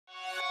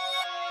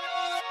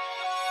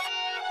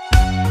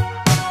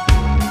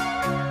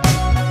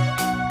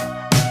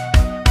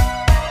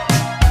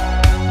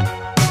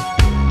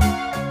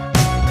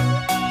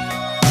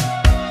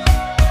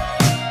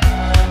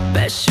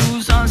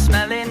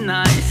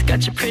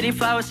Got your pretty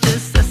flowers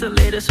just as a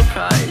little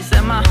surprise,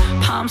 and my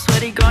palms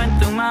sweaty going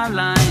through my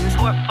lines.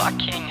 400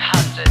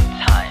 times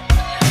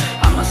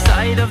I'm on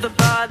side of the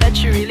bar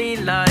that you really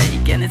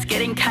like, and it's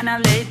getting kinda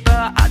late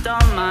but I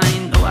don't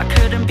mind. Oh, I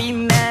couldn't be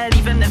mad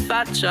even if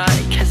I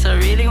tried, cause I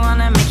really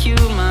wanna make you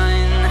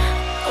mine.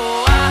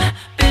 Oh, I've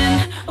been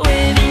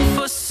waiting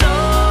for so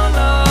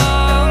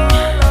long,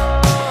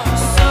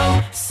 so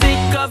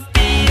sick of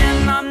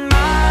being on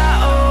my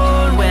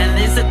own. When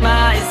is it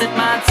my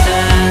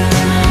turn?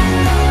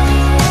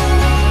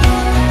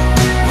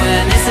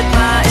 When is it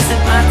my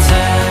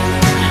turn?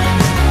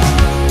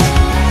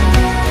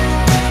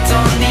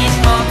 Don't need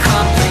more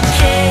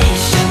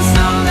complications,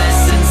 no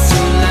lessons to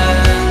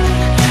learn.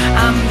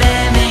 I'm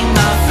venting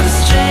my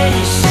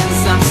frustrations,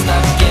 I'm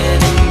stuck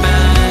getting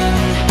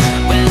burned.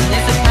 When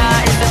is it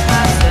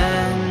my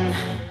turn?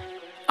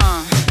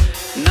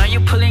 Now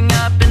you're pulling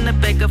up in the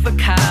back of a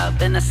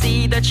cab, and I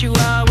see that you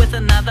are with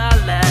another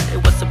lad.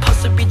 It was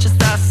supposed to be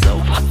just us, so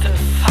what the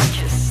fuck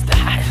is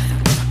that?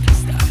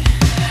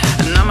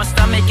 And now my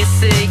stomach is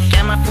sick,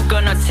 and my food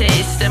got no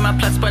taste, and my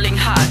blood's boiling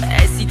hot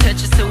as he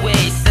touches the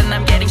waist. And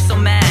I'm getting so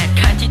mad,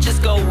 can't you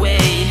just go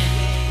away?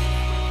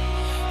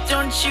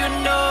 Don't you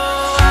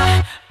know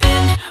I've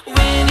been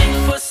waiting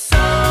for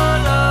so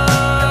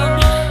long?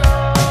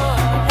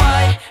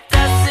 Why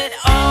does it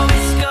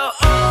always go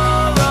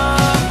all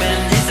wrong? When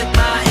is it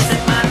my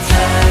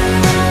turn?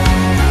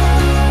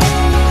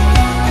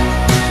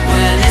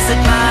 When is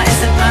it my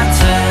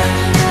turn?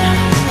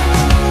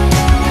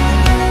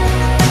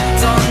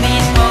 Don't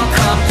need more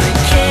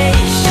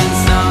complications,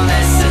 no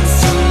lessons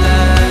to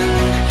learn.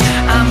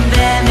 I'm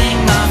venting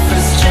my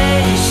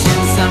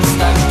frustrations, I'm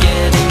stuck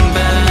getting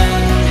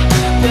burned.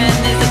 When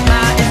is it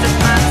my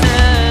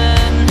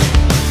turn?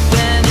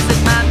 When is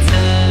it my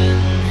turn?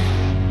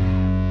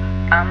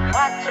 I'm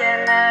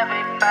watching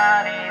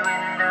everybody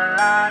win the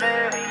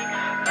lottery,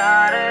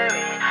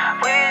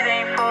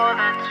 waiting for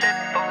the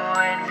triple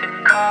way to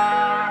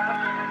call.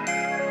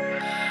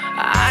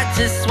 I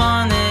just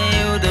wanna